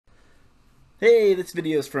Hey, this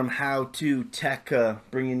video is from How To Tech,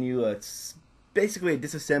 bringing you basically a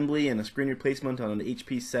disassembly and a screen replacement on an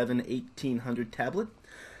HP7 1800 tablet.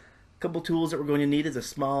 A couple tools that we're going to need is a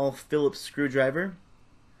small Phillips screwdriver,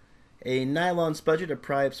 a nylon spudger to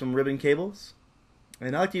pry up some ribbon cables,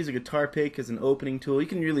 and I like to use a guitar pick as an opening tool. You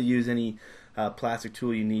can really use any plastic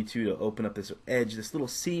tool you need to open up this edge, this little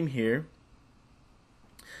seam here.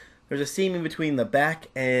 There's a seam in between the back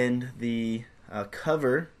and the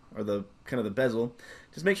cover, or the kind of the bezel.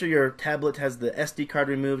 Just make sure your tablet has the SD card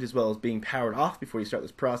removed as well as being powered off before you start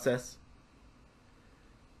this process.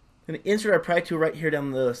 I'm going to insert our pry tool right here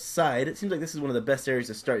down the side. It seems like this is one of the best areas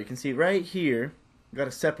to start. You can see right here, we've got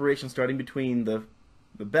a separation starting between the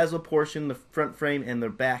bezel portion, the front frame, and the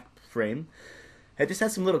back frame. It just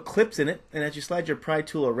has some little clips in it, and as you slide your pry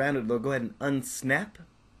tool around it, it'll go ahead and unsnap.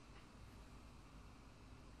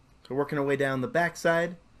 So working our way down the back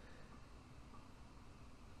side.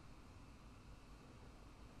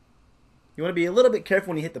 You want to be a little bit careful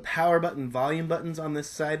when you hit the power button, volume buttons on this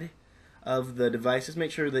side of the device. Just make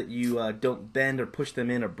sure that you don't bend or push them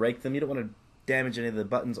in or break them. You don't want to damage any of the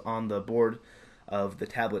buttons on the board of the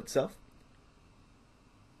tablet itself.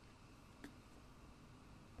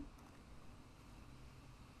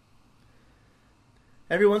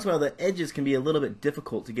 Every once in a while the edges can be a little bit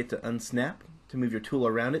difficult to get to unsnap, to move your tool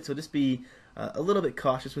around it, so just be a little bit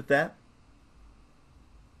cautious with that.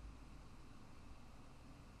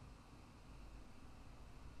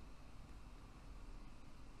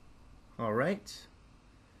 Alright,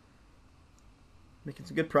 making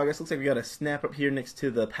some good progress. Looks like we got a snap up here next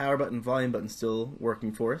to the power button, volume button still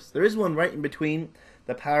working for us. There is one right in between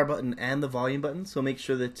the power button and the volume button, so make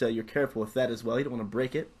sure that you're careful with that as well. You don't want to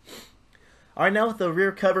break it. Alright, now with the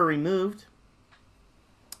rear cover removed,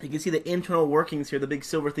 you can see the internal workings here. The big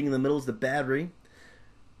silver thing in the middle is the battery.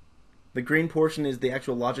 The green portion is the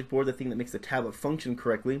actual logic board, the thing that makes the tablet function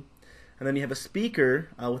correctly. And then you have a speaker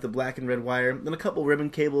with a black and red wire, then a couple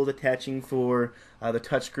ribbon cables attaching for the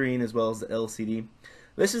touchscreen as well as the LCD.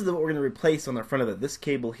 This is what we're going to replace on the front of it. This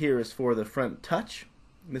cable here is for the front touch,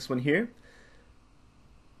 this one here.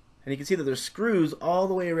 And you can see that there's screws all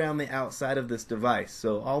the way around the outside of this device.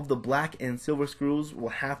 So all of the black and silver screws will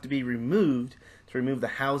have to be removed to remove the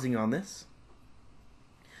housing on this.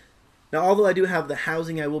 Now, although I do have the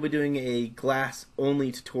housing, I will be doing a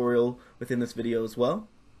glass-only tutorial within this video as well.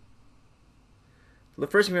 The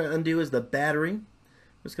first thing we're going to undo is the battery. I'm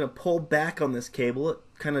just going to pull back on this cable. It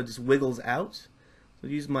kind of just wiggles out. So I'll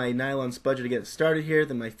use my nylon spudger to get it started here,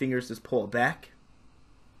 then my fingers just pull it back.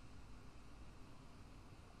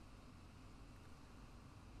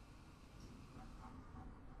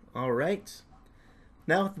 Alright.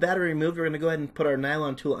 Now with the battery removed, we're going to go ahead and put our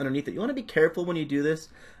nylon tool underneath it. You want to be careful when you do this.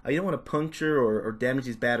 You don't want to puncture or damage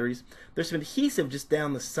these batteries. There's some adhesive just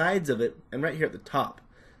down the sides of it and right here at the top.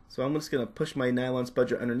 So I'm just going to push my nylon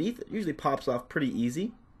spudger underneath. It usually pops off pretty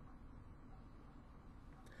easy.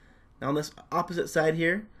 Now on this opposite side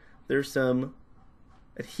here, there's some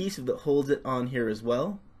adhesive that holds it on here as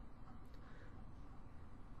well.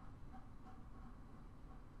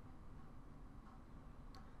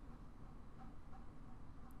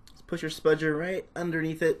 Just push your spudger right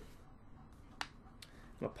underneath it.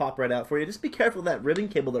 It'll pop right out for you. Just be careful of that ribbon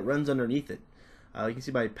cable that runs underneath it. You can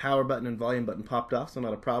see my power button and volume button popped off, so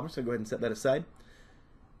not a problem. So go ahead and set that aside.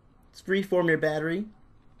 Just freeform your battery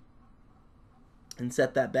and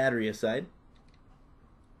set that battery aside.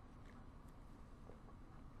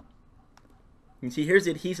 You can see here's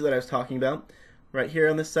the adhesive that I was talking about, right here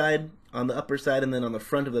on this side, on the upper side, and then on the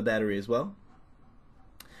front of the battery as well.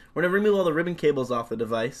 We're going to remove all the ribbon cables off the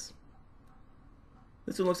device.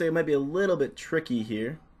 This one looks like it might be a little bit tricky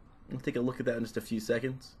here. We'll take a look at that in just a few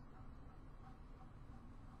seconds.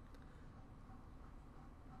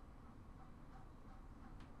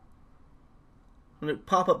 I'm going to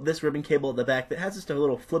pop up this ribbon cable at the back that has just a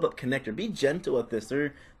little flip-up connector. Be gentle with this.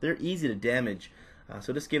 They're easy to damage.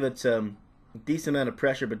 So just give it a decent amount of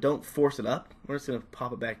pressure, but don't force it up. We're just going to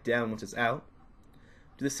pop it back down once it's out.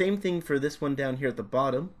 Do the same thing for this one down here at the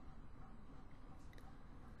bottom.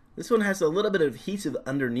 This one has a little bit of adhesive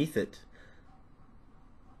underneath it.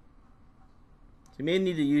 So you may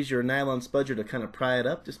need to use your nylon spudger to kind of pry it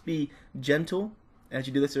up. Just be gentle as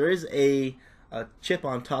you do this. There is a chip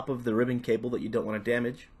on top of the ribbon cable that you don't want to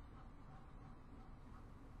damage.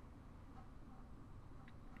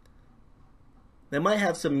 They might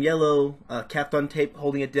have some yellow Kapton tape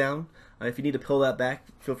holding it down. If you need to pull that back,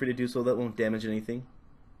 feel free to do so. That won't damage anything.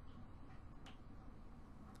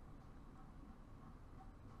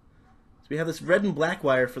 So we have this red and black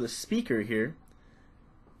wire for the speaker here.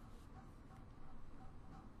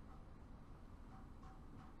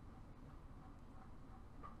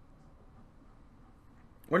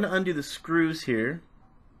 we're going to undo the screws here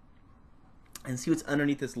and see what's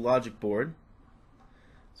underneath this logic board.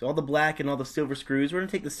 So all the black and all the silver screws, we're going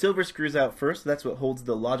to take the silver screws out first. So that's what holds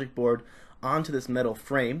the logic board onto this metal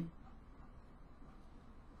frame.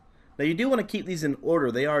 Now you do want to keep these in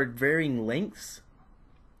order. They are varying lengths.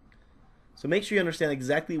 So make sure you understand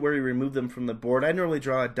exactly where you remove them from the board. I normally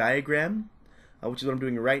draw a diagram, which is what I'm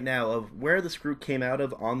doing right now, of where the screw came out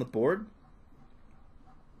of on the board.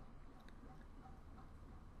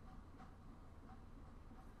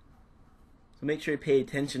 So make sure you pay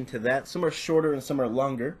attention to that. Some are shorter and some are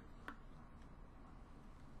longer.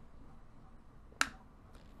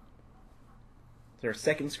 There's our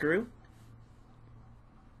second screw.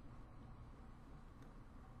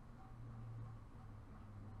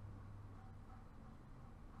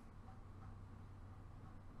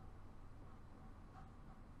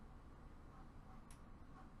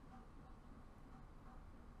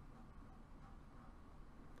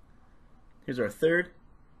 Here's our third.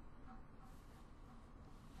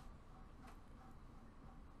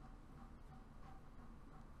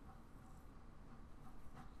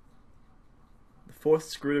 The fourth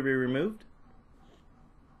screw to be removed.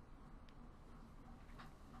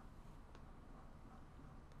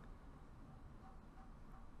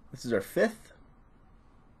 This is our fifth.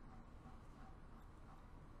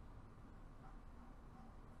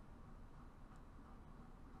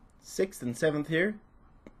 Sixth and seventh here.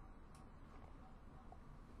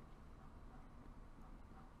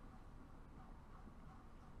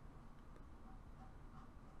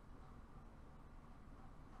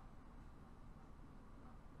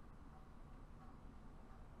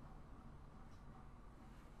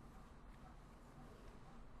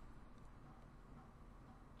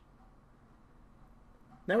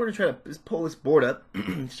 Now we're going to try to pull this board up,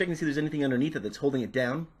 just checking to see if there's anything underneath it that's holding it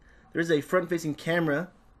down. There is a front-facing camera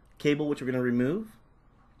cable which we're going to remove.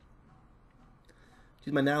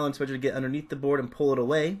 Use my nylon sponge to get underneath the board and pull it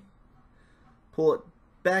away. Pull it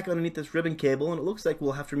back underneath this ribbon cable, and it looks like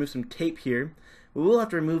we'll have to remove some tape here. We will have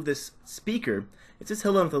to remove this speaker. It's just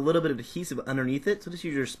held on with a little bit of adhesive underneath it, so just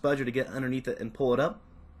use your spudger to get underneath it and pull it up.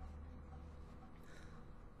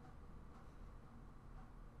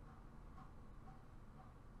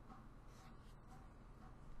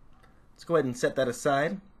 Let's go ahead and set that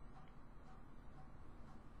aside.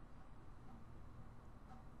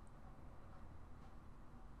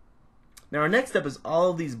 Now our next step is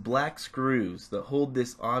all of these black screws that hold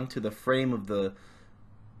this onto the frame of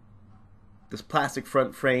this plastic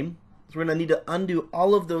front frame. So we're going to need to undo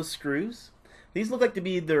all of those screws. These look like to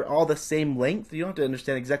be they're all the same length. You don't have to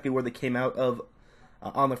understand exactly where they came out of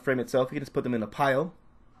on the frame itself. You can just put them in a pile.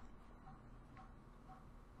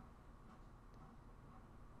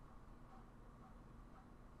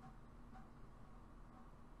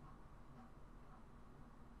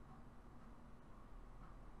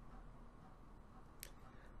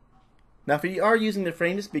 Now if you are using the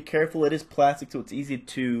frame, just be careful. It is plastic, so it's easy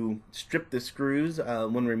to strip the screws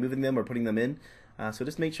when removing them or putting them in. So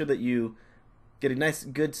just make sure that you get a nice,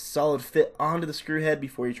 good, solid fit onto the screw head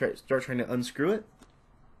before you start trying to unscrew it.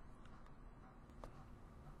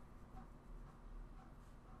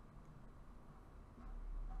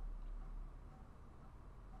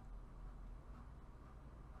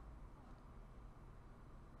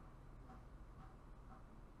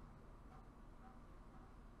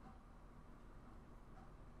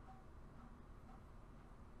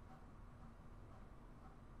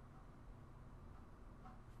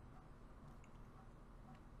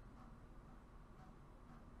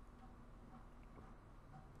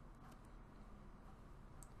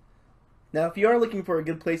 Now, if you are looking for a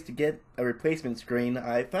good place to get a replacement screen,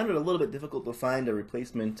 I found it a little bit difficult to find a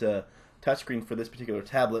replacement touchscreen for this particular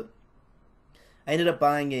tablet. I ended up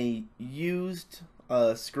buying a used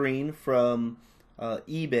screen from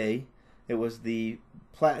eBay. It was the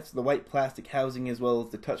white plastic housing as well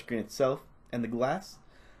as the touchscreen itself and the glass.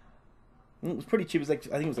 It was pretty cheap. It was like,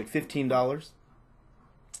 I think it was like $15.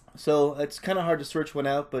 So it's kind of hard to search one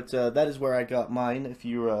out, but that is where I got mine if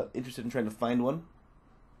you're interested in trying to find one.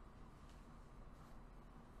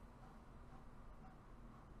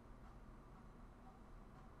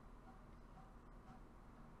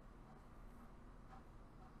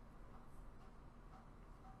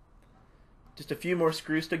 Just a few more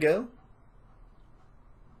screws to go.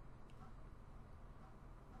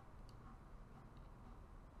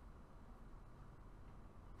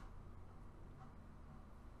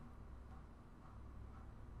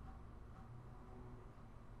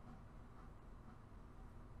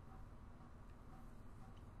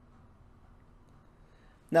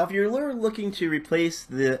 Now if you're looking to replace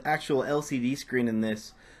the actual LCD screen in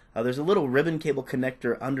this, There's a little ribbon cable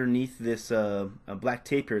connector underneath this black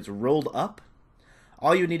tape here. It's rolled up.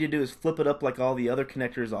 All you need to do is flip it up like all the other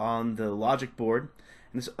connectors on the logic board,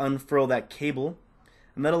 and just unfurl that cable,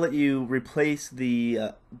 and that'll let you replace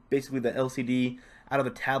the basically the LCD out of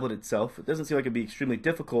the tablet itself. It doesn't seem like it'd be extremely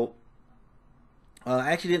difficult.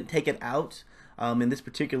 I actually didn't take it out in this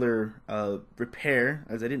particular repair,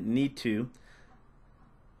 as I didn't need to.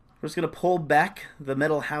 We're just going to pull back the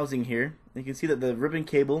metal housing here. You can see that the ribbon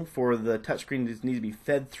cable for the touchscreen just needs to be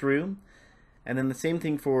fed through, and then the same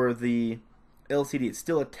thing for the LCD. It's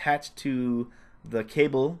still attached to the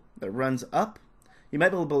cable that runs up. You might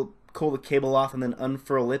be able to pull the cable off and then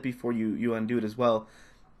unfurl it before you undo it as well.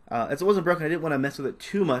 As it wasn't broken, I didn't want to mess with it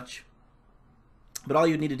too much, but all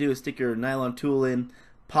you need to do is stick your nylon tool in,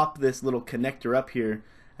 pop this little connector up here,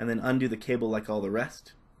 and then undo the cable like all the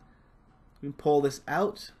rest. You can pull this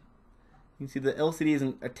out. You can see the LCD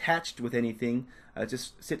isn't attached with anything. It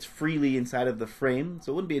just sits freely inside of the frame,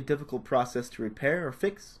 so it wouldn't be a difficult process to repair or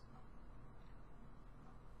fix.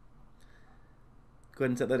 Go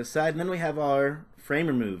ahead and set that aside, and then we have our frame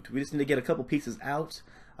removed. We just need to get a couple pieces out.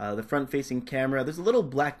 The front-facing camera. There's a little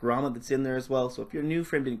black grommet that's in there as well, so if your new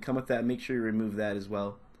frame didn't come with that, make sure you remove that as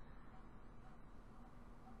well.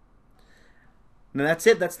 And that's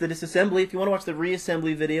it. That's the disassembly. If you want to watch the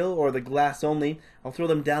reassembly video or the glass only, I'll throw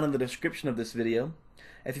them down in the description of this video.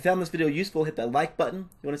 If you found this video useful, hit that like button.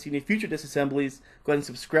 If you want to see any future disassemblies, go ahead and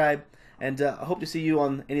subscribe. And I hope to see you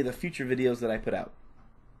on any of the future videos that I put out.